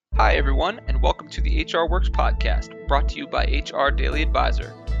Hi, everyone, and welcome to the HR Works podcast, brought to you by HR Daily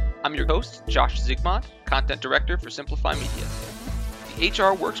Advisor. I'm your host, Josh Zigmond, Content Director for Simplify Media. The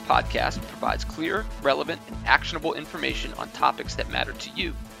HR Works podcast provides clear, relevant, and actionable information on topics that matter to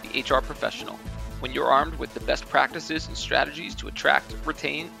you, the HR professional. When you're armed with the best practices and strategies to attract,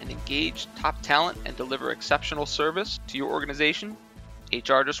 retain, and engage top talent and deliver exceptional service to your organization,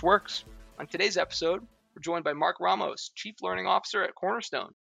 HR just works. On today's episode, we're joined by Marc Ramos, Chief Learning Officer at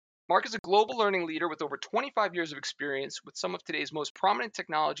Cornerstone. Marc is a global learning leader with over 25 years of experience with some of today's most prominent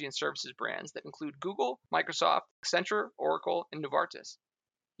technology and services brands that include Google, Microsoft, Accenture, Oracle, and Novartis.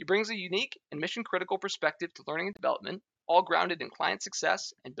 He brings a unique and mission-critical perspective to learning and development, all grounded in client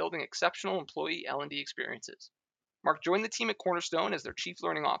success and building exceptional employee L&D experiences. Marc joined the team at Cornerstone as their Chief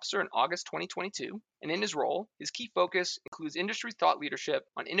Learning Officer in August 2022, and in his role, his key focus includes industry thought leadership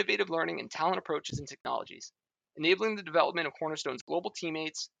on innovative learning and talent approaches and technologies, enabling the development of Cornerstone's global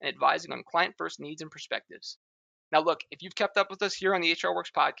teammates, and advising on client-first needs and perspectives. Now look, if you've kept up with us here on the HR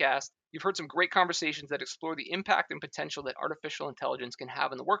Works podcast, you've heard some great conversations that explore the impact and potential that artificial intelligence can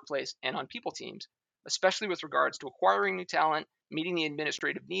have in the workplace and on people teams, especially with regards to acquiring new talent, meeting the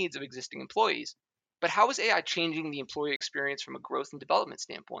administrative needs of existing employees. But how is AI changing the employee experience from a growth and development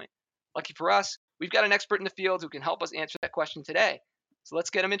standpoint? Lucky for us, we've got an expert in the field who can help us answer that question today. So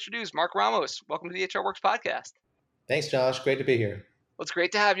let's get him introduced. Marc Ramos, welcome to the HR Works podcast. Thanks, Josh. Great to be here. Well, it's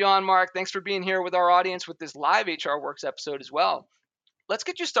great to have you on, Marc. Thanks for being here with our audience with this live HR Works episode as well. Let's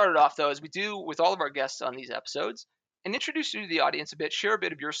get you started off, though, as we do with all of our guests on these episodes, and introduce you to the audience a bit, share a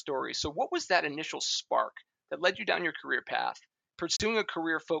bit of your story. So what was that initial spark that led you down your career path, pursuing a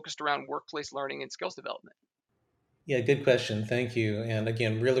career focused around workplace learning and skills development? Yeah, good question. Thank you. And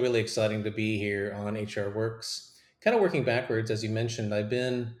again, really exciting to be here on HR Works. Kind of working backwards, as you mentioned, I've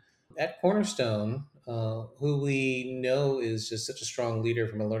been at Cornerstone, who we know is just such a strong leader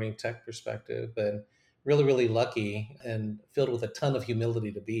from a learning tech perspective, but really lucky and filled with a ton of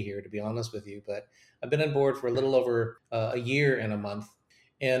humility to be here, to be honest with you. But I've been on board for a little over a year and a month.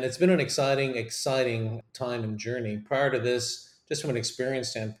 And it's been an exciting time and journey. Prior to this, just from an experience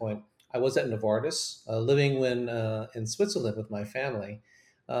standpoint, I was at Novartis, living in Switzerland with my family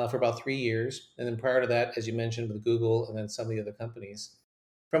for about 3 years. And then prior to that, as you mentioned, with Google and then some of the other companies.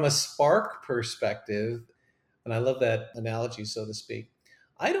 From a spark perspective, and I love that analogy, so to speak,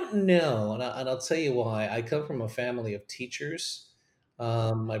 I don't know. And I'll tell you why. I come from a family of teachers.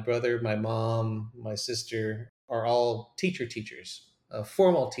 My brother, my mom, my sister are all teachers,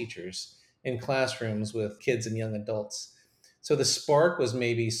 formal teachers in classrooms with kids and young adults. So the spark was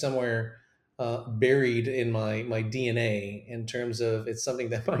maybe somewhere buried in my DNA in terms of it's something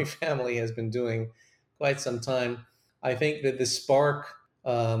that my family has been doing quite some time. I think that the spark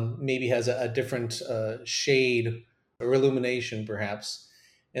maybe has a different shade or illumination, perhaps,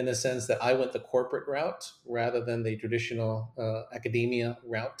 in the sense that I went the corporate route rather than the traditional academia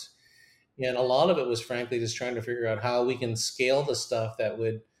route. And a lot of it was frankly just trying to figure out how we can scale the stuff that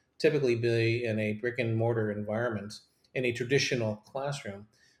would typically be in a brick and mortar environment in a traditional classroom.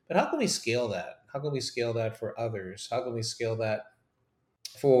 But how can we scale that? How can we scale that for others? How can we scale that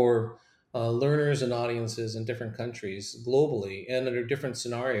for learners and audiences in different countries globally and under different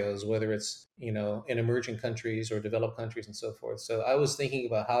scenarios, whether it's in emerging countries or developed countries and so forth. So I was thinking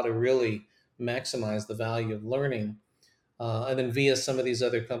about how to really maximize the value of learning, and then via some of these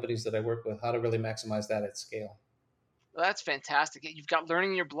other companies that I work with, how to really maximize that at scale. Well, that's fantastic. You've got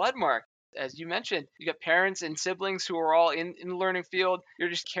learning in your blood, Marc. As you mentioned, you got parents and siblings who are all in the learning field. You're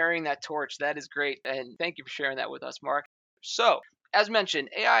just carrying that torch. That is great. And thank you for sharing that with us, Marc. So, as mentioned,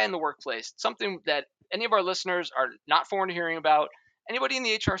 AI in the workplace, something that any of our listeners are not foreign to hearing about. Anybody in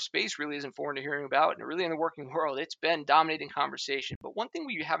the HR space really isn't foreign to hearing about. And really in the working world, it's been dominating conversation. But one thing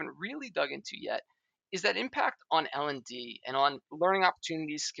we haven't really dug into yet is that impact on L&D and on learning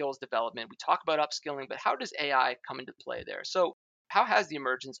opportunities, skills development. We talk about upskilling, but how does AI come into play there? So how has the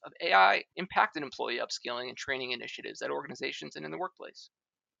emergence of AI impacted employee upskilling and training initiatives at organizations and in the workplace?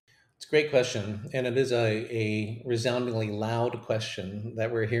 It's a great question. And it is a resoundingly loud question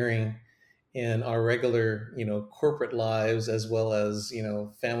that we're hearing in our regular, corporate lives, as well as,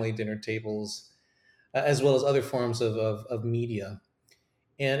 family dinner tables, as well as other forms of media.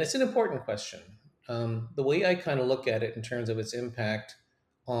 And it's an important question. The way I kind of look at it in terms of its impact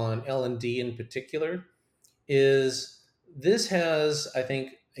on L&D in particular is this has, I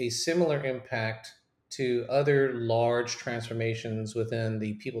think, a similar impact to other large transformations within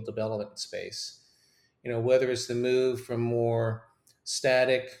the people development space. Whether it's the move from more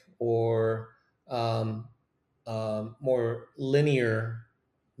static or more linear,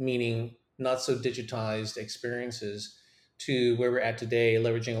 meaning not so digitized experiences, to where we're at today,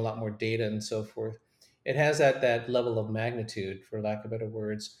 leveraging a lot more data and so forth. It has that level of magnitude, for lack of better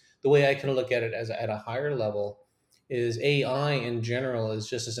words. The way I can look at it as at a higher level is AI in general is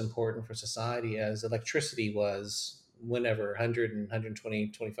just as important for society as electricity was whenever 100 and 120,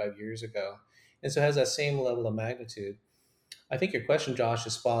 25 years ago. And so it has that same level of magnitude. I think your question, Josh,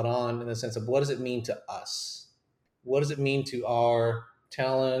 is spot on in the sense of what does it mean to us? What does it mean to our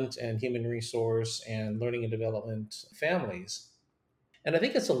talent and human resource and learning and development families? And I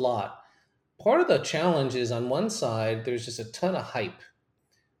think it's a lot. Part of the challenge is on one side, there's just a ton of hype,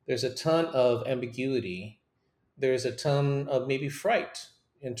 there's a ton of ambiguity, there's a ton of maybe fright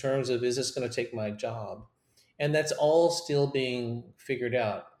in terms of is this going to take my job? And that's all still being figured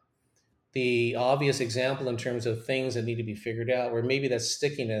out. The obvious example in terms of things that need to be figured out, where maybe that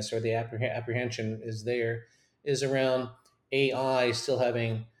stickiness or the apprehension is there, is around AI still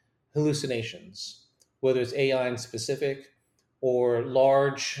having hallucinations, whether it's AI in specific or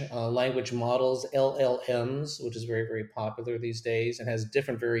large language models, LLMs, which is very, very popular these days and has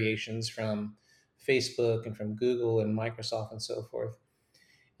different variations from Facebook and from Google and Microsoft and so forth.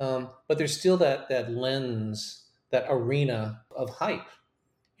 But there's still that lens, that arena of hype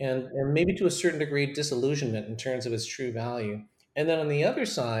and maybe to a certain degree disillusionment in terms of its true value. And then on the other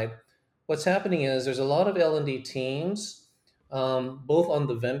side, what's happening is there's a lot of L&D teams, both on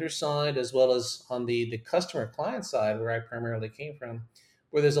the vendor side as well as on the customer client side, where I primarily came from,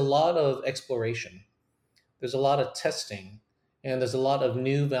 where there's a lot of exploration, there's a lot of testing, and there's a lot of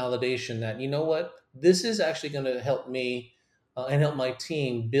new validation that, you know what, this is actually going to help me and help my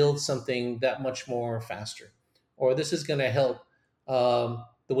team build something that much more faster. Or this is going to help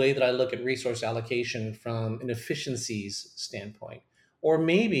the way that I look at resource allocation from an efficiencies standpoint. Or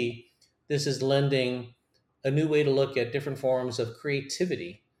maybe this is lending a new way to look at different forms of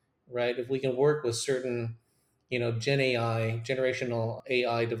creativity, right? If we can work with certain, Gen AI, generational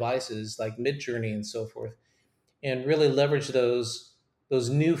AI devices like Midjourney and so forth, and really leverage those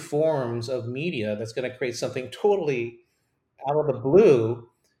new forms of media that's going to create something totally out of the blue,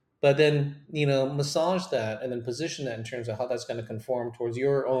 but then massage that and then position that in terms of how that's going to conform towards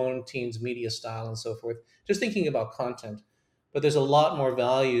your own team's media style and so forth, just thinking about content. But there's a lot more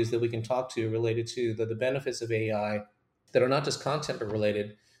values that we can talk to related to the benefits of AI that are not just content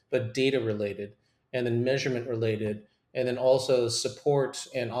related but data related, and then measurement related, and then also support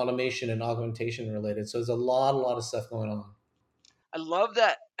and automation and augmentation related. So there's a lot of stuff going on. I love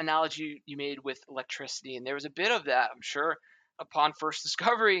that analogy you made with electricity. And there was a bit of that, I'm sure, upon first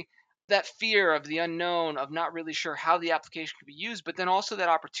discovery, that fear of the unknown, of not really sure how the application could be used, but then also that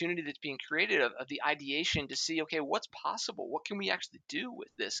opportunity that's being created of the ideation to see, okay, what's possible? What can we actually do with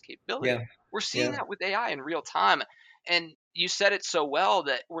this capability? Yeah, We're seeing yeah. that with AI in real time. And you said it so well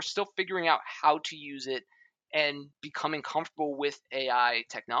that we're still figuring out how to use it and becoming comfortable with AI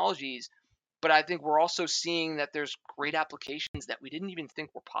technologies, but I think we're also seeing that there's great applications that we didn't even think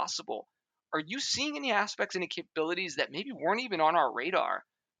were possible. Are you seeing any aspects, any capabilities that maybe weren't even on our radar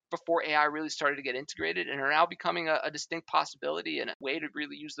before AI really started to get integrated and are now becoming a distinct possibility and a way to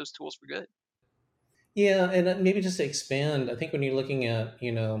really use those tools for good? Yeah, and maybe just to expand, I think when you're looking at,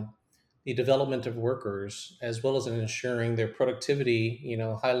 the development of workers as well as in ensuring their productivity,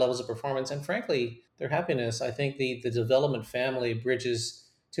 high levels of performance, and frankly, their happiness, I think the development family bridges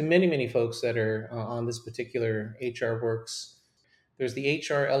to many, many folks that are on this particular HR works. There's the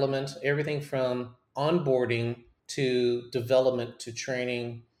HR element, everything from onboarding to development to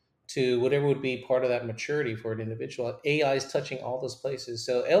training to whatever would be part of that maturity for an individual. AI is touching all those places.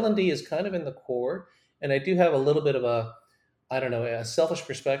 So L&D is kind of in the core. And I do have a little bit of I don't know, a selfish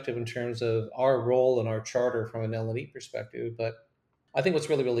perspective in terms of our role and our charter from an L&D perspective. But I think what's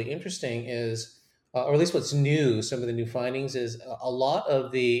really, really interesting is, or at least what's new, some of the new findings is a lot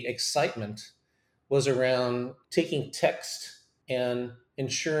of the excitement was around taking text and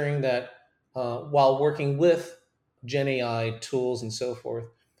ensuring that while working with Gen AI tools and so forth,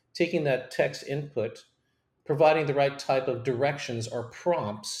 taking that text input, providing the right type of directions or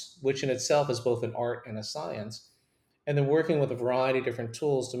prompts, which in itself is both an art and a science, and then working with a variety of different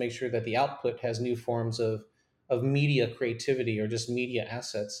tools to make sure that the output has new forms of media creativity or just media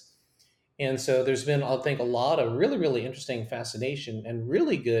assets. And so there's been, I think, a lot of really, really interesting fascination and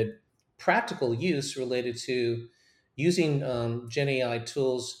really good practical use related to using Gen AI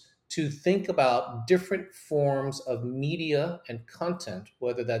tools to think about different forms of media and content,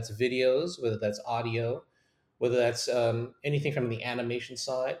 whether that's videos, whether that's audio, whether that's anything from the animation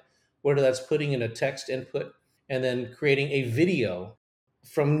side, whether that's putting in a text input and then creating a video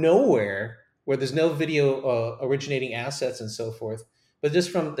from nowhere where there's no video originating assets and so forth, but just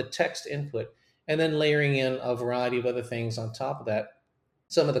from the text input, and then layering in a variety of other things on top of that.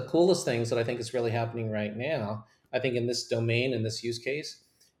 Some of the coolest things that I think is really happening right now, I think in this domain, in this use case,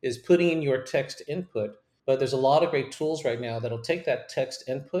 is putting in your text input. But there's a lot of great tools right now that'll take that text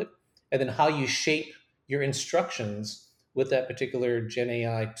input and then how you shape your instructions with that particular Gen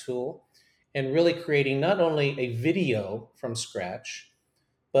AI tool and really creating not only a video from scratch,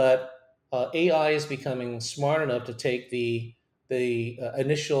 but AI is becoming smart enough to take the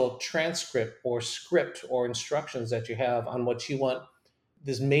initial transcript or script or instructions that you have on what you want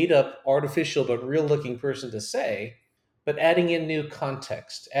this made up, artificial, but real looking person to say, but adding in new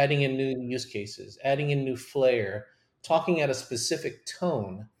context, adding in new use cases, adding in new flair, talking at a specific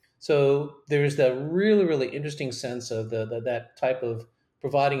tone. So there's that really, really interesting sense of that type of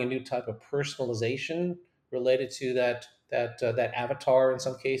providing a new type of personalization related to that avatar in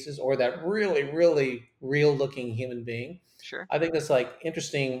some cases, or that really, really real looking human being. Sure. I think that's like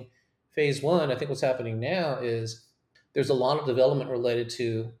interesting. Phase one, I think what's happening now is there's a lot of development related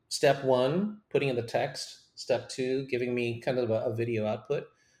to step one, putting in the text, step two, giving me kind of a video output.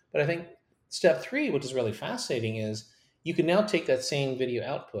 But I think step three, which is really fascinating, is you can now take that same video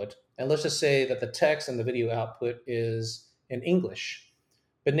output, and let's just say that the text and the video output is in English.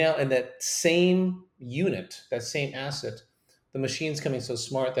 But now in that same unit, that same asset, the machine's coming so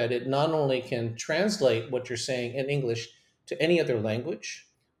smart that it not only can translate what you're saying in English to any other language,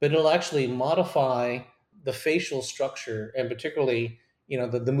 but it'll actually modify the facial structure and particularly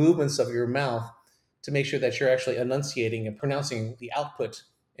the movements of your mouth to make sure that you're actually enunciating and pronouncing the output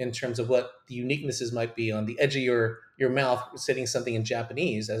in terms of what the uniquenesses might be on the edge of your mouth, saying something in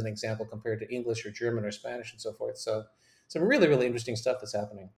Japanese as an example compared to English or German or Spanish and so forth. So some really, really interesting stuff that's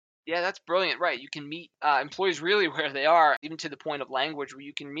happening. Yeah, that's brilliant. Right. You can meet employees really where they are, even to the point of language where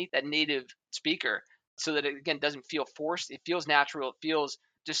you can meet that native speaker so that it, again, doesn't feel forced. It feels natural. It feels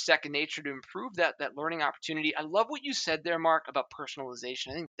just second nature to improve that learning opportunity. I love what you said there, Mark, about personalization.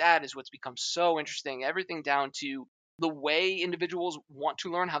 I think that is what's become so interesting. Everything down to the way individuals want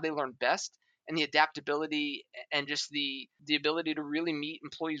to learn, how they learn best, and the adaptability and just the ability to really meet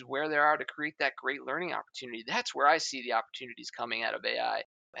employees where they are to create that great learning opportunity. That's where I see the opportunities coming out of AI.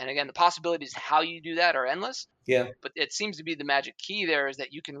 And again, the possibilities how you do that are endless, Yeah, but it seems to be the magic key there is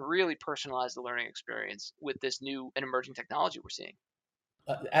that you can really personalize the learning experience with this new and emerging technology we're seeing.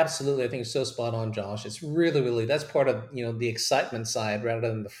 absolutely. I think it's so spot on, Josh. It's really, really that's part of the excitement side rather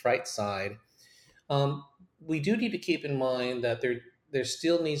than the fright side. Um, we do need to keep in mind that there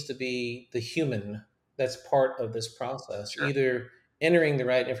still needs to be the human that's part of this process, Sure. either entering the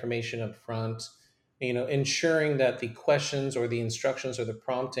right information up front, ensuring that the questions or the instructions or the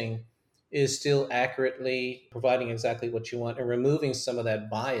prompting is still accurately providing exactly what you want and removing some of that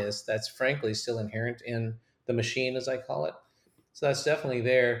bias that's frankly still inherent in the machine, as I call it. So that's definitely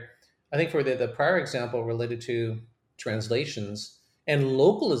there. I think for the prior example related to translations and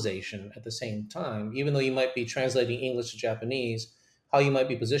localization at the same time, even though you might be translating English to Japanese, how you might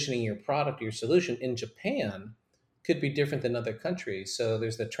be positioning your product or your solution in Japan could be different than other countries. So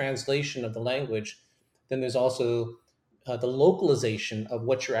there's the translation of the language, then there's also the localization of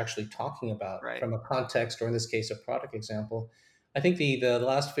what you're actually talking about Right. from a context or in this case a product example. I think the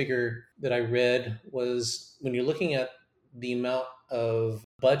last figure that I read was when you're looking at the amount of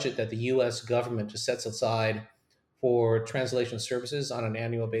budget that the US government just sets aside for translation services on an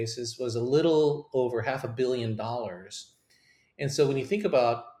annual basis was a little over $500 million. And so when you think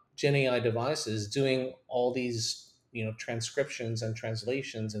about Gen AI devices doing all these, transcriptions and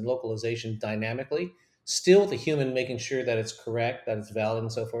translations and localization dynamically, still with the human making sure that it's correct, that it's valid,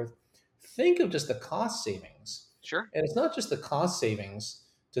 and so forth, think of just the cost savings. Sure. And it's not just the cost savings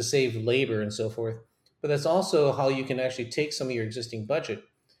to save labor and so forth, but that's also how you can actually take some of your existing budget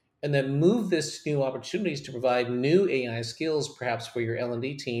and then move this new opportunities to provide new AI skills, perhaps for your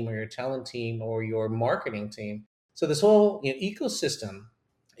L&D team or your talent team or your marketing team. So this whole ecosystem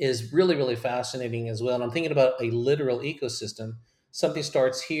is really, really fascinating as well. And I'm thinking about a literal ecosystem. Something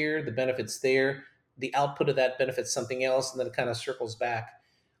starts here, the benefits there, the output of that benefits something else, and then it kind of circles back.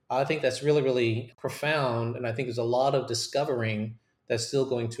 I think that's really, really profound. And I think there's a lot of discovering that's still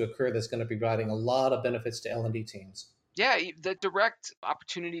going to occur that's going to be providing a lot of benefits to L&D teams. Yeah, the direct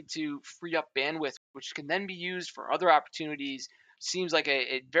opportunity to free up bandwidth, which can then be used for other opportunities, seems like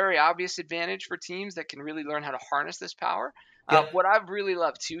a very obvious advantage for teams that can really learn how to harness this power. Yep. What I've really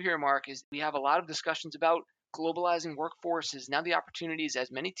loved too here, Mark, is we have a lot of discussions about globalizing workforces. Now, the opportunities,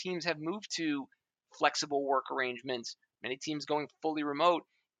 as many teams have moved to flexible work arrangements, many teams going fully remote,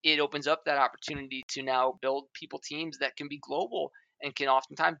 it opens up that opportunity to now build people teams that can be global and can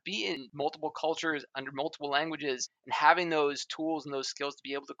oftentimes be in multiple cultures under multiple languages, and having those tools and those skills to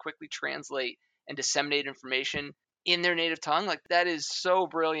be able to quickly translate and disseminate information in their native tongue. Like that is so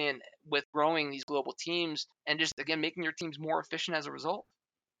brilliant with growing these global teams and just again making your teams more efficient as a result.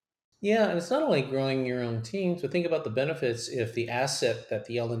 Yeah, and it's not only growing your own teams, but think about the benefits if the asset that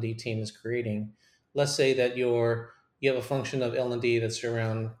the L&D team is creating. Let's say that you have a function of L&D that's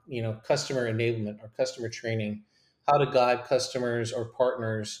around, customer enablement or customer training, how to guide customers or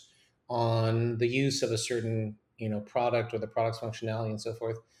partners on the use of a certain, product or the product's functionality and so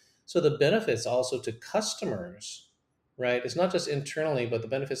forth. So the benefits also to customers, right? It's not just internally, but the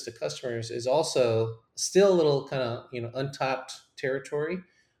benefits to customers is also still a little kind of, untapped territory,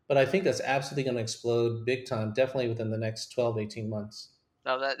 but I think that's absolutely going to explode big time, definitely within the next 12 to 18 months.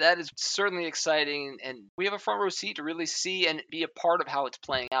 Now that is certainly exciting, and we have a front row seat to really see and be a part of how it's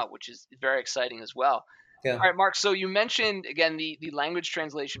playing out, which is very exciting as well. Yeah. All right, Mark. So you mentioned again the language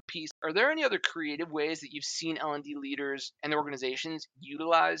translation piece. Are there any other creative ways that you've seen L&D leaders and their organizations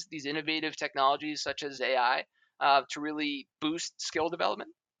utilize these innovative technologies such as AI to really boost skill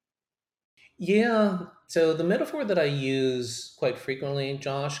development? Yeah. So the metaphor that I use quite frequently,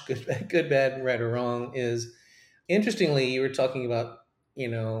 Josh, good, bad, right or wrong, is interestingly, you were talking about,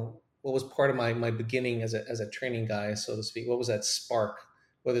 what was part of my beginning as a training guy, so to speak. What was that spark,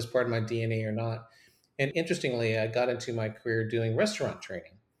 whether it's part of my DNA or not? And interestingly, I got into my career doing restaurant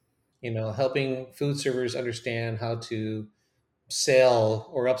training, helping food servers understand how to sell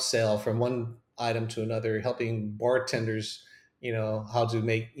or upsell from one item to another, helping bartenders, how to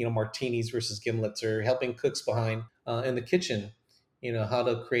make, martinis versus gimlets, or helping cooks behind in the kitchen, how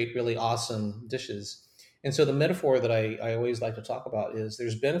to create really awesome dishes. And so the metaphor that I always like to talk about is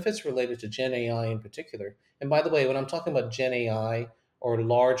there's benefits related to Gen AI in particular. And by the way, when I'm talking about Gen AI or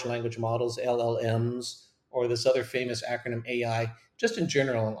large language models, LLMs, or this other famous acronym AI, just in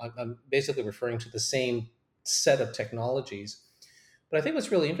general, I'm basically referring to the same set of technologies. But I think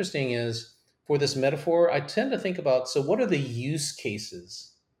what's really interesting is for this metaphor, I tend to think about, so what are the use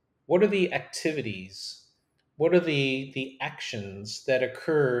cases? What are the activities? What are the actions that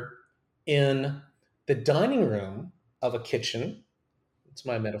occur in the dining room of a kitchen? It's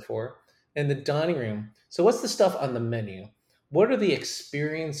my metaphor. In the dining room. So what's the stuff on the menu? What are the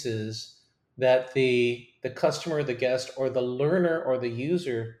experiences that the customer, the guest, or the learner or the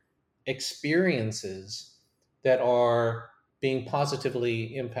user experiences that are being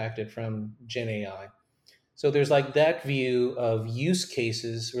positively impacted from Gen AI? So there's like that view of use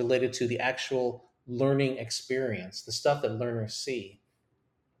cases related to the actual learning experience, the stuff that learners see.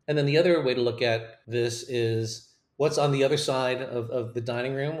 And then the other way to look at this is what's on the other side of the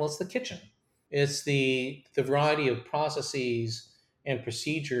dining room? Well, it's the kitchen. It's the variety of processes and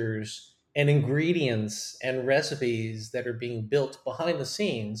procedures and ingredients and recipes that are being built behind the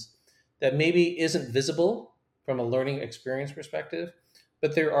scenes that maybe isn't visible from a learning experience perspective,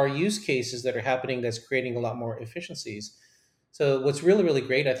 but there are use cases that are happening that's creating a lot more efficiencies. So what's really, really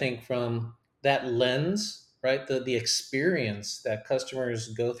great, I think, from that lens, right, the experience that customers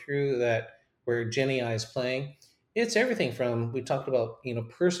go through, that where Gen AI is playing, it's everything from, we talked about,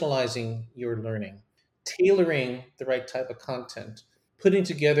 personalizing your learning, tailoring the right type of content, putting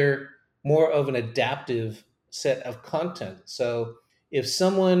together more of an adaptive set of content. So if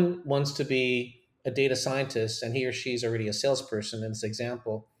someone wants to be a data scientist and he or she's already a salesperson in this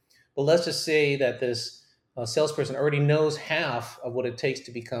example, but let's just say that this salesperson already knows half of what it takes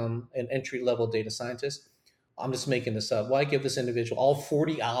to become an entry level data scientist. I'm just making this up. Why give this individual all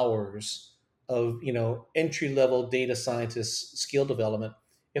 40 hours of entry level data scientist skill development?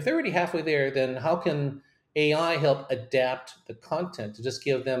 If they're already halfway there, then how can AI help adapt the content to just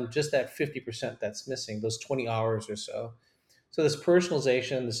give them just that 50% that's missing, those 20 hours or so? So this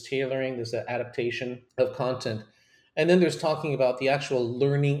personalization, this tailoring, this adaptation of content. And then there's talking about the actual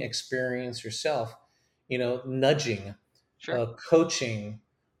learning experience yourself, nudging, Sure. coaching,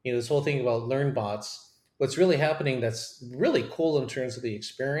 this whole thing about learn bots. What's really happening that's really cool in terms of the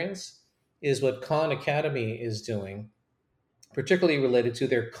experience is what Khan Academy is doing, particularly related to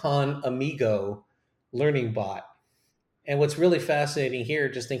their Khan Amigo learning bot. And what's really fascinating here,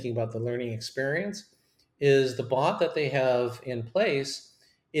 just thinking about the learning experience, is the bot that they have in place.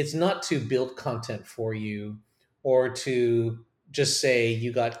 It's not to build content for you or to just say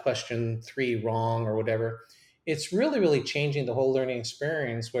you got question three wrong or whatever. It's really, really changing the whole learning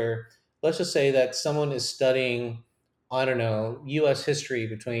experience where let's just say that someone is studying, I don't know, US history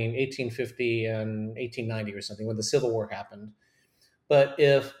between 1850 and 1890 or something when the Civil War happened. But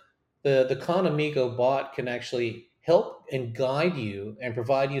if the Khan Amigo bot can actually help and guide you and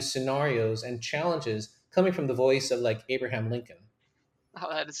provide you scenarios and challenges coming from the voice of like Abraham Lincoln Oh,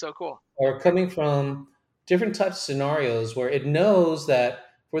 that is so cool. or coming from different types of scenarios where it knows that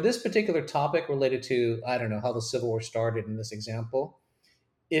For this particular topic related to, I don't know, how the Civil War started in this example,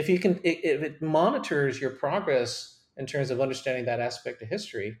 if it monitors your progress in terms of understanding that aspect of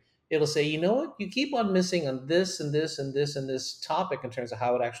history, it'll say, you know what, you keep on missing on this and this and this and this topic in terms of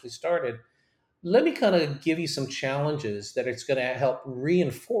how it actually started. Let me kind of give you some challenges that it's going to help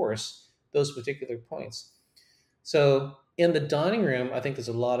reinforce those particular points. So in the dining room, I think there's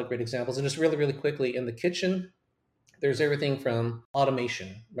a lot of great examples. And just really, really quickly, in the kitchen, there's everything from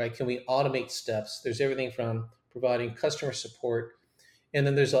automation, right? Can we automate steps? There's everything from providing customer support. And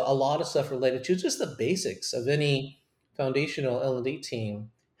then there's a lot of stuff related to just the basics of any foundational L&D team,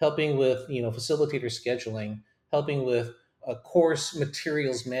 helping with, facilitator scheduling, helping with course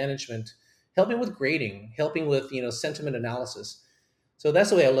materials management, helping with grading, helping with, sentiment analysis. So that's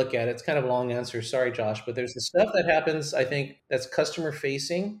the way I look at it. It's kind of a long answer. Sorry, Josh, but there's the stuff that happens, I think, that's customer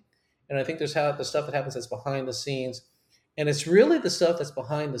facing. And I think there's the stuff that happens that's behind the scenes. And it's really the stuff that's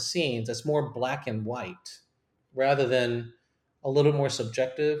behind the scenes that's more black and white rather than a little more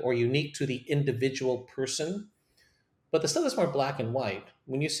subjective or unique to the individual person. But the stuff that's more black and white,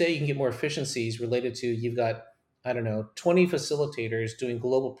 when you say you can get more efficiencies related to, you've got, I don't know, 20 facilitators doing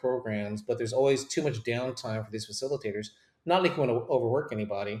global programs, but there's always too much downtime for these facilitators. Not like you want to overwork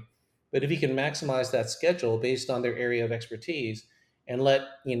anybody, but if you can maximize that schedule based on their area of expertise and let,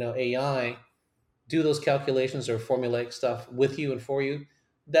 AI do those calculations or formulaic stuff with you and for you,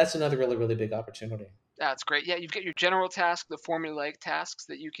 that's another really, really big opportunity. That's great. Yeah, you've got your general task, the formulaic tasks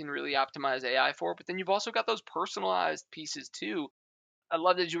that you can really optimize AI for, but then you've also got those personalized pieces too. I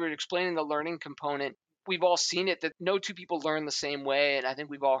love that you were explaining the learning component. We've all seen it that no two people learn the same way. And I think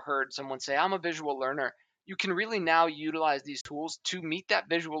we've all heard someone say, I'm a visual learner. You can really now utilize these tools to meet that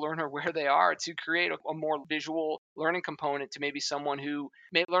visual learner where they are to create a more visual learning component to maybe someone who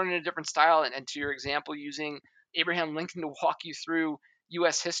may learn in a different style. And to your example, using Abraham Lincoln to walk you through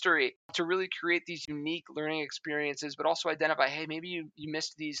US history to really create these unique learning experiences, but also identify, hey, maybe you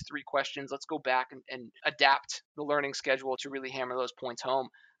missed these three questions. Let's go back and adapt the learning schedule to really hammer those points home.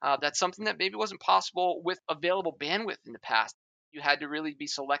 That's something that maybe wasn't possible with available bandwidth in the past. You had to really be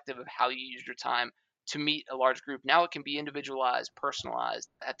selective of how you used your time to meet a large group. Now it can be individualized, personalized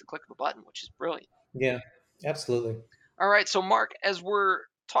at the click of a button, which is brilliant. Yeah, absolutely. All right, so Mark, as we're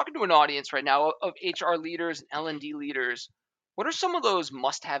talking to an audience right now of HR leaders and L&D leaders, what are some of those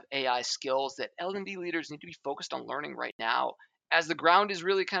must-have AI skills that L&D leaders need to be focused on learning right now as the ground is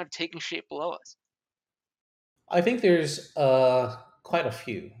really kind of taking shape below us? I think there's quite a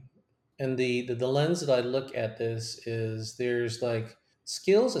few. And the lens that I look at this is there's like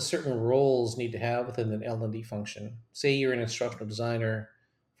skills that certain roles need to have within an L&D function. Say you're an instructional designer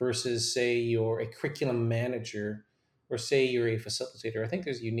versus say you're a curriculum manager or say you're a facilitator. I think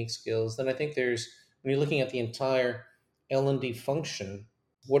there's unique skills. Then I think there's, when you're looking at the entire L&D function,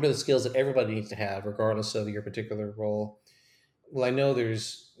 what are the skills that everybody needs to have regardless of your particular role? Well, I know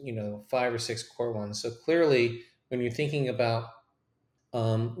there's, five or six core ones. So clearly, when you're thinking about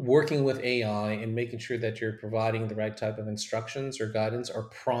working with AI and making sure that you're providing the right type of instructions or guidance or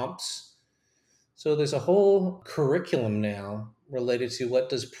prompts. So there's a whole curriculum now related to what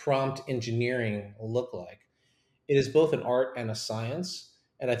does prompt engineering look like. It is both an art and a science,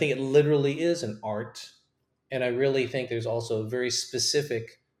 and I think it literally is an art. And I really think there's also very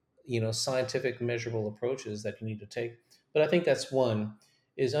specific, scientific measurable approaches that you need to take. But I think that's one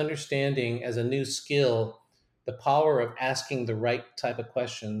is understanding as a new skill the power of asking the right type of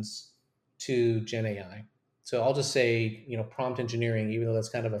questions to Gen AI. So I'll just say, prompt engineering, even though that's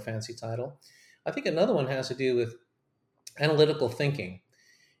kind of a fancy title. I think another one has to do with analytical thinking.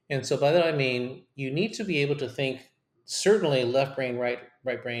 And so by that I mean you need to be able to think certainly left brain, right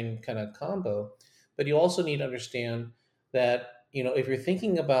brain kind of combo, but you also need to understand that if you're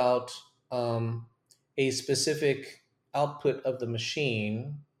thinking about a specific output of the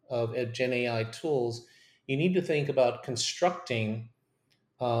machine of Gen AI tools, you need to think about constructing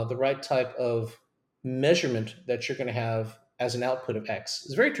the right type of measurement that you're going to have as an output of X.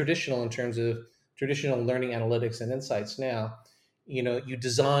 It's very traditional in terms of traditional learning analytics and insights now. You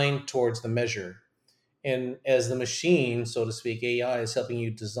design towards the measure. And as the machine, so to speak, AI is helping you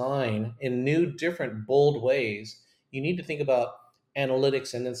design in new, different, bold ways, you need to think about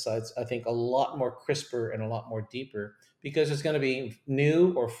analytics and insights, I think, a lot more crisper and a lot more deeper because there's going to be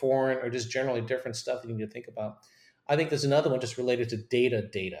new or foreign or just generally different stuff that you need to think about. I think there's another one just related to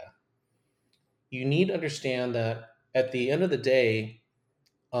data. You need to understand that at the end of the day,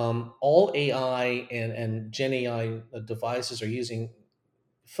 all AI and Gen AI devices are using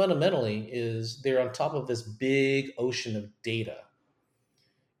fundamentally is they're on top of this big ocean of data.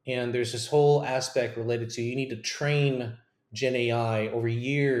 And there's this whole aspect related to you need to train Gen AI over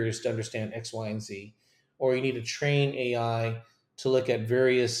years to understand X, Y, and Z, or you need to train AI to look at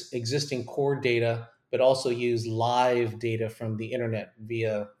various existing core data, but also use live data from the internet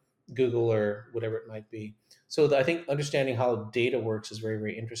via Google or whatever it might be. So I think understanding how data works is very,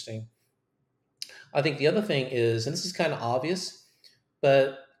 very interesting. I think the other thing is, and this is kind of obvious,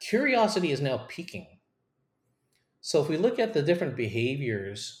 but curiosity is now peaking. So if we look at the different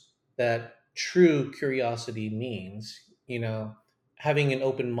behaviors that true curiosity means, having an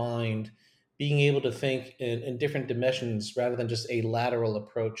open mind, being able to think in different dimensions rather than just a lateral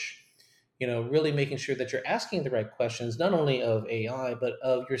approach, really making sure that you're asking the right questions, not only of AI, but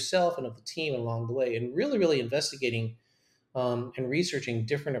of yourself and of the team along the way, and really, really investigating and researching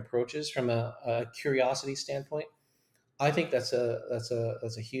different approaches from a curiosity standpoint. I think that's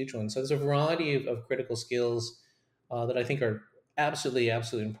a huge one. So there's a variety of critical skills that I think are absolutely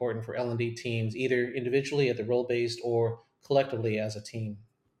important for L&D teams, either individually at the role based or collectively as a team.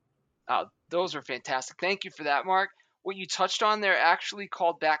 Those are fantastic. Thank you for that, Mark. What you touched on there actually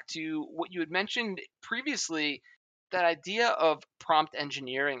called back to what you had mentioned previously, that idea of prompt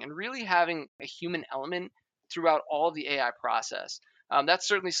engineering and really having a human element throughout all the AI process. That's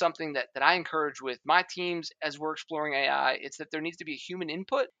certainly something that I encourage with my teams as we're exploring AI. It's that there needs to be a human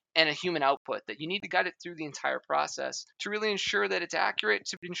input and a human output, that you need to guide it through the entire process to really ensure that it's accurate,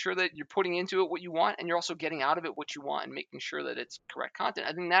 to ensure that you're putting into it what you want and you're also getting out of it what you want and making sure that it's correct content.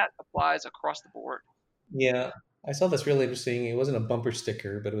 I think that applies across the board. Yeah, I saw this really interesting. It wasn't a bumper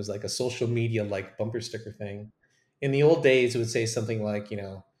sticker, but it was like a social media like bumper sticker thing. In the old days, it would say something like,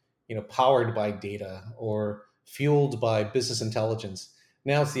 powered by data or fueled by business intelligence.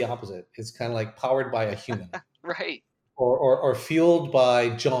 Now it's the opposite. It's kind of like powered by a human, Right. or fueled by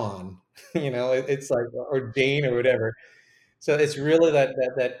John. It's like, or Dane or whatever. So it's really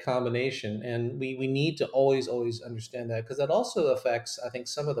that combination, and we need to always understand that, because that also affects, I think,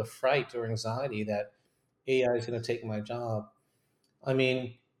 some of the fright or anxiety that AI is going to take my job. I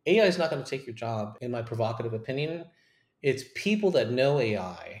mean, AI is not going to take your job, in my provocative opinion. It's people that know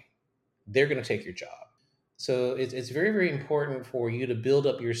AI, they're going to take your job. So it's very, very important for you to build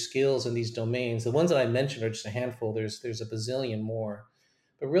up your skills in these domains. The ones that I mentioned are just a handful. There's a bazillion more,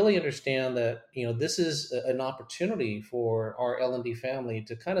 but really understand that this is an opportunity for our L&D family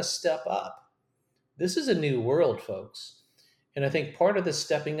to kind of step up. This is a new world, folks, and I think part of this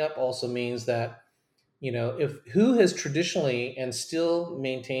stepping up also means that if who has traditionally and still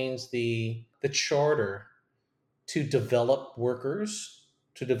maintains the charter to develop workers,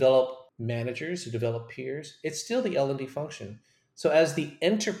 to develop managers, to develop peers, it's still the L&D function. So as the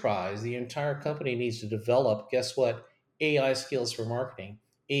enterprise, the entire company needs to develop, guess what? AI skills for marketing,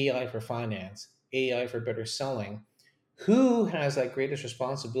 AI for finance, AI for better selling. Who has that greatest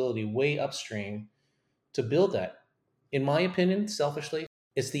responsibility way upstream to build that? In my opinion, selfishly,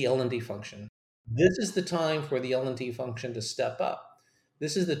 it's the L&D function. This is the time for the L&D function to step up.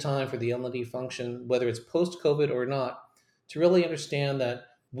 This is the time for the L&D function, whether it's post-COVID or not, to really understand that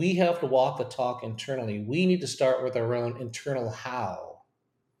we have to walk the talk internally. We need to start with our own internal how,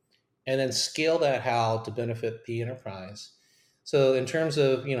 and then scale that how to benefit the enterprise. So in terms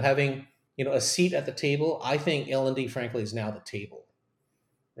of having a seat at the table, I think L&D frankly is now the table.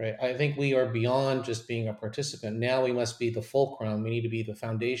 Right. I think we are beyond just being a participant. Now we must be the fulcrum. We need to be the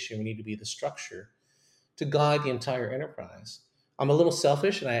foundation. We need to be the structure to guide the entire enterprise. I'm a little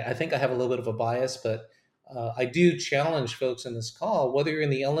selfish, and I think I have a little bit of a bias, but I do challenge folks in this call, whether you're in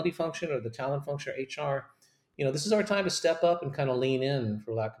the L&D function or the talent function or HR, this is our time to step up and kind of lean in,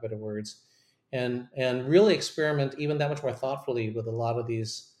 for lack of better words, and really experiment even that much more thoughtfully with a lot of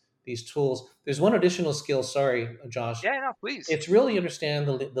these tools. There's one additional skill. Sorry, Josh. Yeah, no, please. It's really understand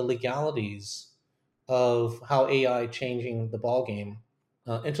the legalities of how AI changing the ball game,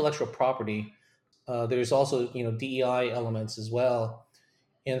 intellectual property. There's also DEI elements as well,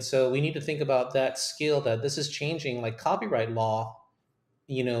 and so we need to think about that skill, that this is changing like copyright law,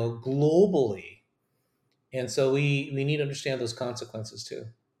 globally, and so we need to understand those consequences too.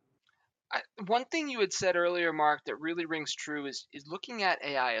 One thing you had said earlier, Mark, that really rings true is looking at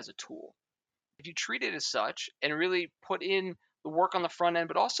AI as a tool. If you treat it as such and really put in the work on the front end,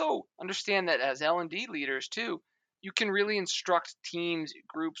 but also understand that as L&D leaders too, you can really instruct teams,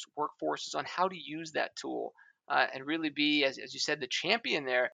 groups, workforces on how to use that tool, and really be, as you said, the champion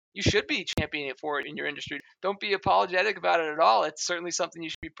there. You should be championing it for it in your industry. Don't be apologetic about it at all. It's certainly something you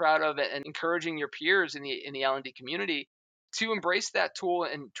should be proud of, and encouraging your peers in the L&D community to embrace that tool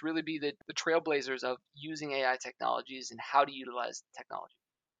and to really be the trailblazers of using AI technologies and how to utilize technology.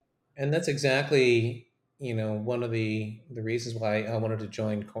 And that's exactly one of the reasons why I wanted to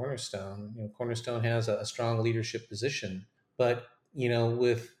join Cornerstone. Cornerstone has a strong leadership position but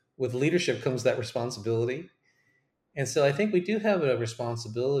with leadership comes that responsibility. And so I think we do have a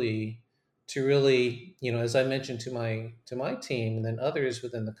responsibility to really, as I mentioned to my team and then others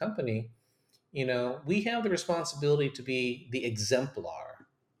within the company, we have the responsibility to be the exemplar.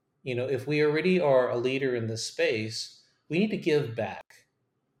 If we already are a leader in this space, we need to give back.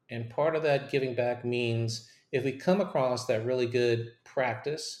 And part of that giving back means if we come across that really good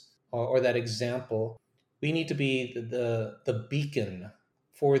practice or that example, we need to be the beacon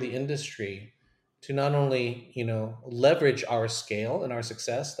for the industry to not only, leverage our scale and our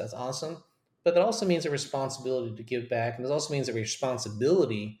success. That's awesome. But that also means a responsibility to give back. And it also means a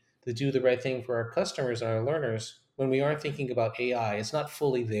responsibility to do the right thing for our customers and our learners when we aren't thinking about AI. It's not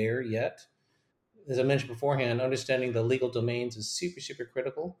fully there yet. As I mentioned beforehand, understanding the legal domains is super, super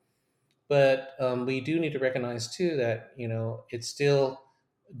critical. But we do need to recognize too that it's still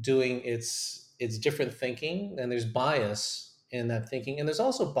doing its different thinking, and there's bias in that thinking, and there's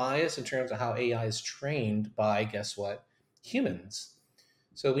also bias in terms of how AI is trained by, guess what, humans.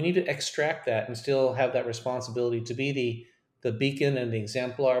 So we need to extract that and still have that responsibility to be the beacon and the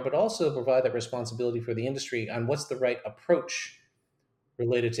exemplar, but also provide that responsibility for the industry on what's the right approach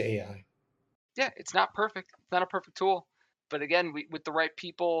related to AI. Yeah, it's not perfect. It's not a perfect tool, but again, with the right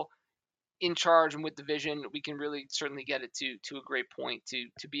people in charge and with the vision, we can really certainly get it to a great point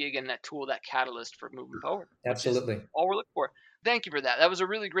to be again that tool, that catalyst for moving forward, which is Absolutely. all we're looking for. Thank you for that. That was a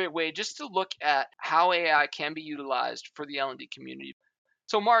really great way just to look at how AI can be utilized for the L&D community.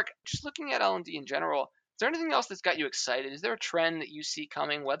 So, Mark, just looking at L&D in general, is there anything else that's got you excited? Is there a trend that you see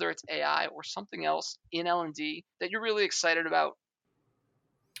coming, whether it's AI or something else in L&D that you're really excited about?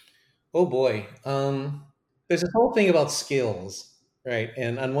 Oh boy. There's this whole thing about skills, right?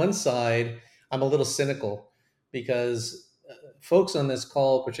 And on one side, I'm a little cynical because folks on this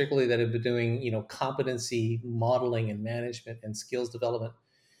call, particularly that have been doing, competency modeling and management and skills development,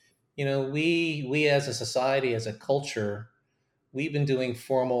 we as a society, as a culture, we've been doing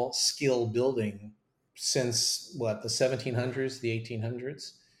formal skill building since what, the 1700s, the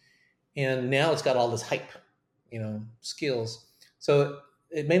 1800s, and now it's got all this hype, skills. So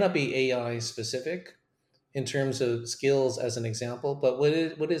it may not be AI specific in terms of skills as an example, but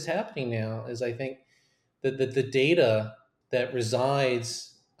what is happening now is I think that the data that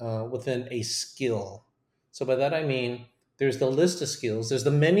resides within a skill. So by that I mean there's the list of skills, there's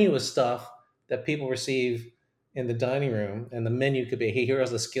the menu of stuff that people receive in the dining room, and the menu could be, hey, here are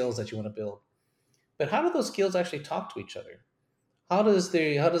the skills that you want to build. But how do those skills actually talk to each other? How does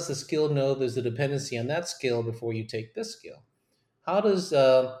the skill know there's a dependency on that skill before you take this skill? How does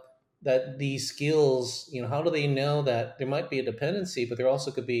that these skills, how do they know that there might be a dependency, but there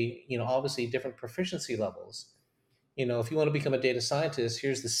also could be, obviously different proficiency levels? If you want to become a data scientist,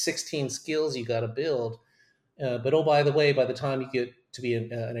 here's the 16 skills you got to build. But oh, by the way, by the time you get to be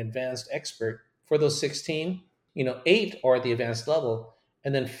an advanced expert for those 16, eight are at the advanced level,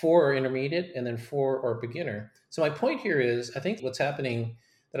 and then four are intermediate, and then four are beginner. So my point here is, I think what's happening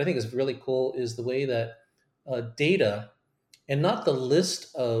that I think is really cool is the way that data and not the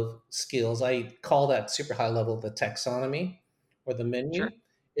list of skills. I call that super high level the taxonomy or the menu. Sure. Yep.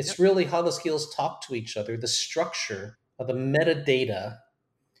 It's really how the skills talk to each other, the structure of the metadata.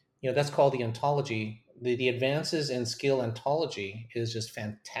 That's called the ontology. The advances in skill ontology is just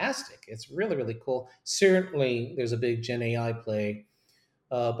fantastic. It's really, really cool. Certainly, there's a big Gen AI play,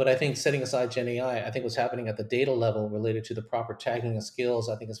 but I think setting aside Gen AI, I think what's happening at the data level related to the proper tagging of skills,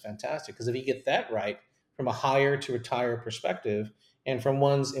 I think is fantastic. Because if you get that right from a hire to retire perspective and from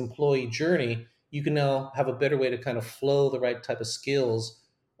one's employee journey, you can now have a better way to kind of flow the right type of skills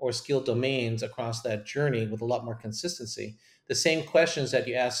or skill domains across that journey with a lot more consistency. The same questions that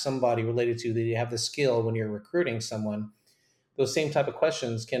you ask somebody related to that you have the skill when you're recruiting someone, those same type of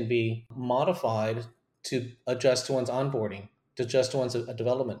questions can be modified to adjust to one's onboarding, to adjust to one's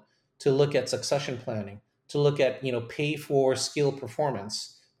development, to look at succession planning, to look at pay for skill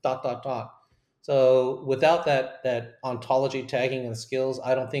performance. Dot dot dot. So without that ontology tagging and skills,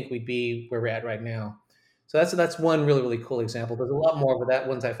 I don't think we'd be where we're at right now. So that's one really, really cool example. There's a lot more, but that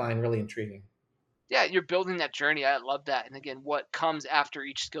ones I find really intriguing. Yeah, you're building that journey. I love that. And again, what comes after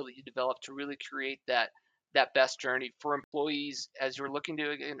each skill that you develop to really create that best journey for employees as you're looking to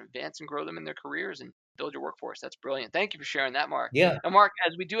again, advance and grow them in their careers and build your workforce. That's brilliant. Thank you for sharing that, Mark. Yeah. Now, Mark,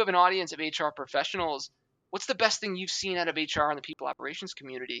 as we do have an audience of HR professionals, what's the best thing you've seen out of HR and the people operations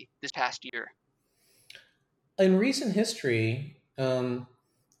community this past year? In recent history, and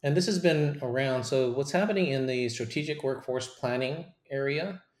this has been around, so what's happening in the strategic workforce planning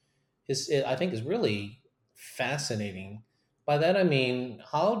area I think is really fascinating. By that I mean,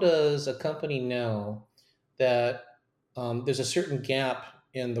 how does a company know that there's a certain gap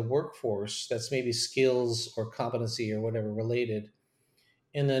in the workforce that's maybe skills or competency or whatever related.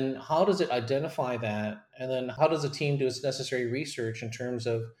 And then how does it identify that? And then how does the team do its necessary research in terms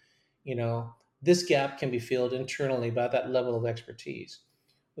of, you know, this gap can be filled internally by that level of expertise.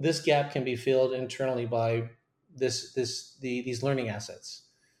 This gap can be filled internally by these learning assets,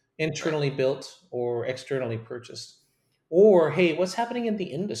 Right. internally built or externally purchased. Or hey, what's happening in the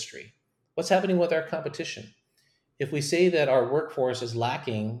industry? What's happening with our competition? If we say that our workforce is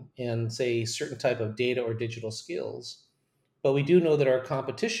lacking in, say, certain type of data or digital skills, but we do know that our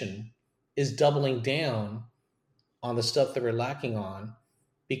competition is doubling down on the stuff that we're lacking on,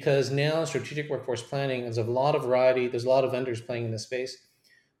 because now strategic workforce planning is a lot of variety. There's a lot of vendors playing in this space.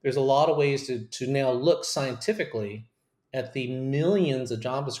 There's a lot of ways to now look scientifically at the millions of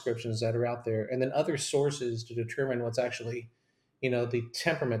job descriptions that are out there, and then other sources to determine what's actually, the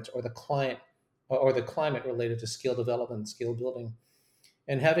temperament or the client or the climate related to skill development, skill building,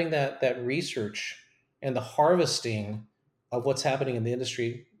 and having that research and the harvesting of what's happening in the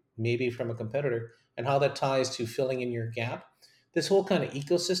industry, maybe from a competitor, and how that ties to filling in your gap. This whole kind of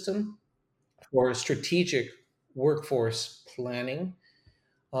ecosystem for strategic workforce planning,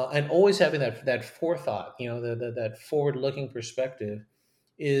 and always having that forethought, that forward looking perspective,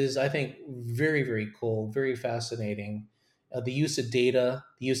 is, I think, very very cool, very fascinating. The use of data,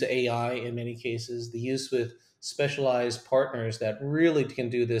 the use of AI in many cases, the use with specialized partners that really can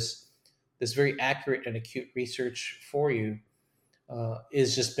do this very accurate and acute research for you,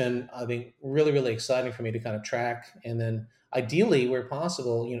 is just been, I think, really really exciting for me to kind of track, and then ideally, where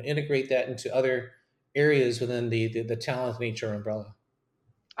possible, integrate that into other areas within the talent and HR umbrella.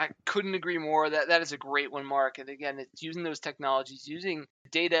 I couldn't agree more. That is a great one, Mark. And again, it's using those technologies, using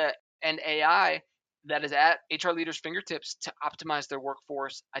data and AI that is at HR leaders' fingertips to optimize their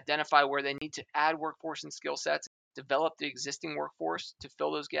workforce, identify where they need to add workforce and skill sets, develop the existing workforce to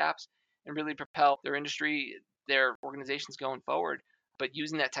fill those gaps, and really propel their industry, their organizations going forward. But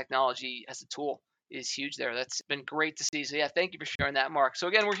using that technology as a tool is huge there. That's been great to see. So yeah, thank you for sharing that, Mark. So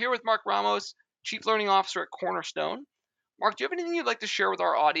again, we're here with Marc Ramos, Chief Learning Officer at Cornerstone. Mark, do you have anything you'd like to share with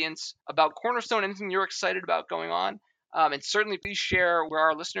our audience about Cornerstone? Anything you're excited about going on? And certainly, please share where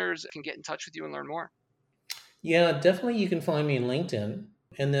our listeners can get in touch with you and learn more. Yeah, definitely. You can find me in LinkedIn.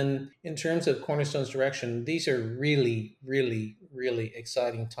 And then in terms of Cornerstone's direction, these are really, really, really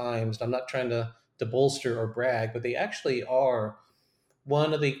exciting times. I'm not trying to bolster or brag, but they actually are.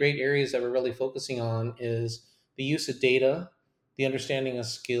 One of the great areas that we're really focusing on is the use of data, the understanding of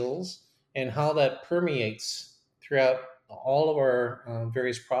skills, and how that permeates throughout all of our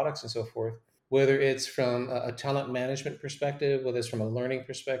various products and so forth. Whether it's from a talent management perspective, whether it's from a learning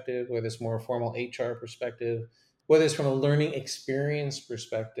perspective, whether it's more formal HR perspective, whether it's from a learning experience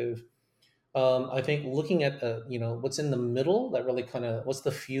perspective. I think looking at what's in the middle, that really kind of, what's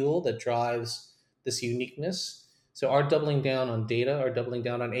the fuel that drives this uniqueness. So our doubling down on data, our doubling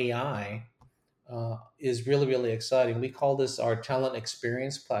down on AI, is really really exciting. We call this our talent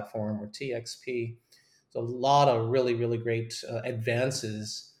experience platform, or TXP. So a lot of really really great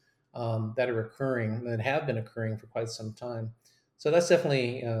advances that are occurring, that have been occurring for quite some time. So that's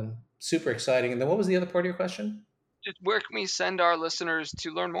definitely super exciting. And then what was the other part of your question? Just where can we send our listeners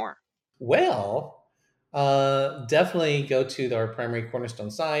to learn more? Well, definitely go to our primary Cornerstone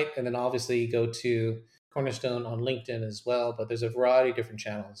site, and then obviously go to Cornerstone on LinkedIn as well. But there's a variety of different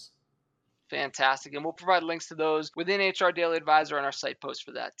channels. Fantastic. And we'll provide links to those within HR Daily Advisor on our site post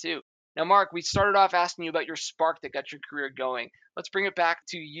for that too. Now, Mark, we started off asking you about your spark that got your career going. Let's bring it back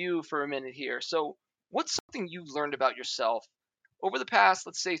to you for a minute here. So, what's something you learned about yourself over the past,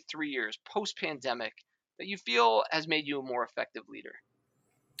 let's say, 3 years post pandemic that you feel has made you a more effective leader?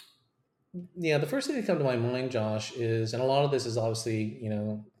 Yeah, the first thing that come to my mind, Josh, is, and a lot of this is obviously,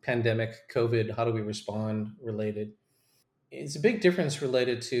 pandemic, COVID, how do we respond related. It's a big difference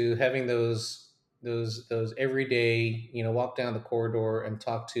related to having those everyday, walk down the corridor and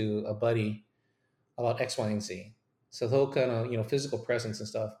talk to a buddy about X, Y, and Z. So the whole kind of, physical presence and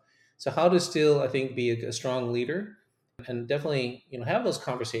stuff. So how to still, I think, be a strong leader, and definitely, have those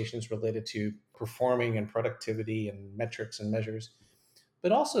conversations related to performing and productivity and metrics and measures.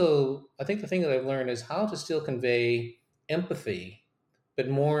 But also, I think the thing that I've learned is how to still convey empathy, but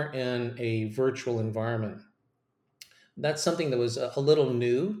more in a virtual environment. That's something that was a little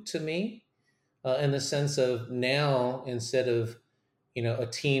new to me, in the sense of, now, instead of, a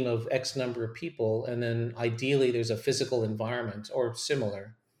team of X number of people, and then ideally there's a physical environment or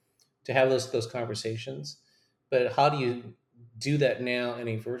similar to have those conversations. But how do you do that now in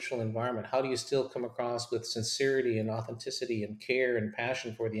a virtual environment? How do you still come across with sincerity and authenticity and care and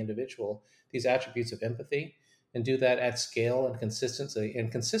passion for the individual, these attributes of empathy, and do that at scale and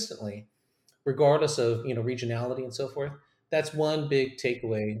consistently, regardless of regionality and so forth. That's one big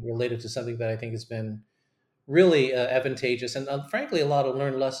takeaway related to something that I think has been really advantageous, and frankly, a lot of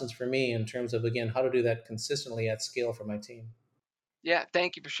learned lessons for me in terms of, again, how to do that consistently at scale for my team. Yeah,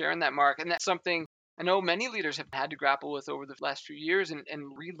 thank you for sharing that, Mark. And that's something I know many leaders have had to grapple with over the last few years and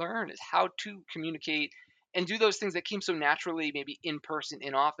relearn is how to communicate and do those things that came so naturally, maybe in person,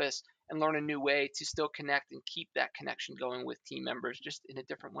 in office, and learn a new way to still connect and keep that connection going with team members just in a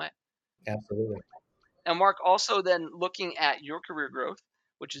different way. Absolutely. Now, Mark, also then looking at your career growth,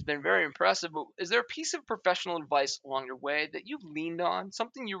 which has been very impressive, but is there a piece of professional advice along your way that you've leaned on,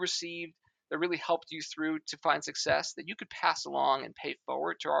 something you received that really helped you through to find success that you could pass along and pay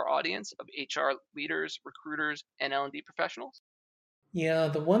forward to our audience of HR leaders, recruiters, and L&D professionals? Yeah,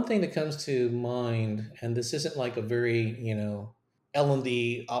 the one thing that comes to mind, and this isn't like a very,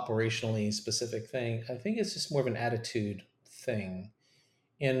 L&D operationally specific thing. I think it's just more of an attitude thing.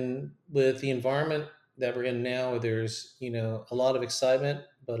 And with the environment that we're in now, there's, a lot of excitement,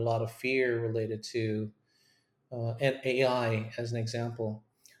 but a lot of fear related to and AI as an example.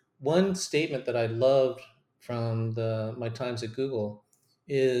 One statement that I loved from my times at Google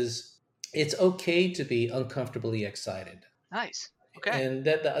is it's okay to be uncomfortably excited, Nice. Okay. and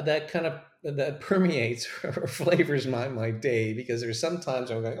that kind of that permeates or flavors my day, because there's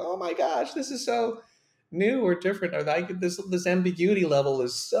sometimes I'm going, oh my gosh, this is so new or different, or like this ambiguity level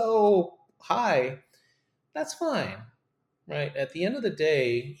is so high. That's fine, right? At the end of the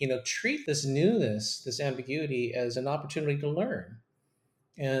day, treat this newness, this ambiguity, as an opportunity to learn.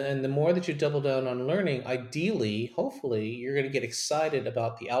 And the more that you double down on learning, ideally, hopefully, you're going to get excited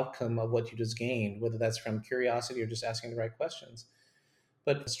about the outcome of what you just gained, whether that's from curiosity or just asking the right questions.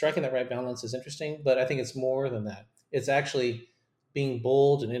 But striking that right balance is interesting. But I think it's more than that. It's actually being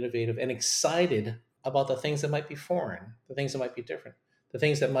bold and innovative and excited about the things that might be foreign, the things that might be different, the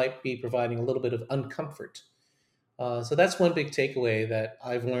things that might be providing a little bit of uncomfort. So that's one big takeaway that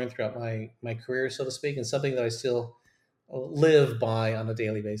I've learned throughout my career, so to speak, and something that I still live by on a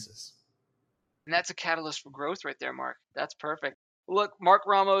daily basis. And that's a catalyst for growth right there, Mark. That's perfect. Look, Marc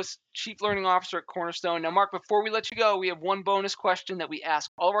Ramos, Chief Learning Officer at Cornerstone. Now, Mark, before we let you go, we have one bonus question that we ask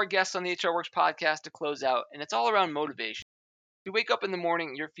all of our guests on the HR Works podcast to close out, and it's all around motivation. If you wake up in the morning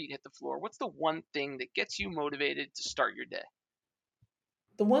and your feet hit the floor, what's the one thing that gets you motivated to start your day?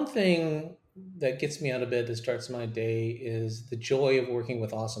 The one thing that gets me out of bed that starts my day is the joy of working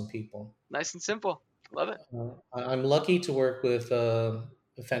with awesome people. Nice and simple. Love it. I'm lucky to work with a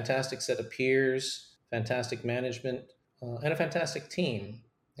fantastic set of peers, fantastic management, and a fantastic team.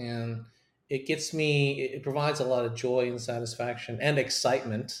 And it provides a lot of joy and satisfaction and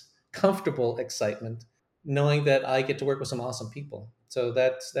excitement, comfortable excitement, knowing that I get to work with some awesome people. So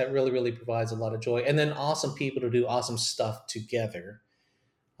that really, really provides a lot of joy. And then awesome people to do awesome stuff together.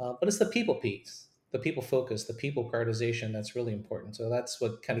 But it's the people piece, the people focus, the people prioritization that's really important. So that's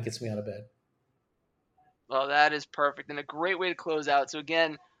what kind of gets me out of bed. Well, that is perfect and a great way to close out. So,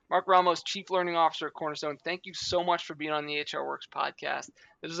 again, Marc Ramos, Chief Learning Officer at Cornerstone, thank you so much for being on the HR Works podcast.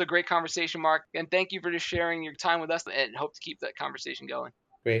 This was a great conversation, Mark, and thank you for just sharing your time with us and hope to keep that conversation going.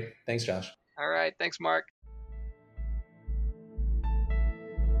 Great. Thanks, Josh. All right. Thanks, Mark.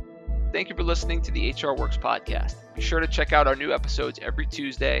 Thank you for listening to the HR Works podcast. Be sure to check out our new episodes every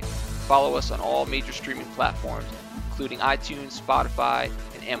Tuesday. Follow us on all major streaming platforms, including iTunes, Spotify,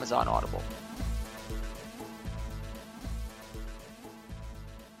 and Amazon Audible.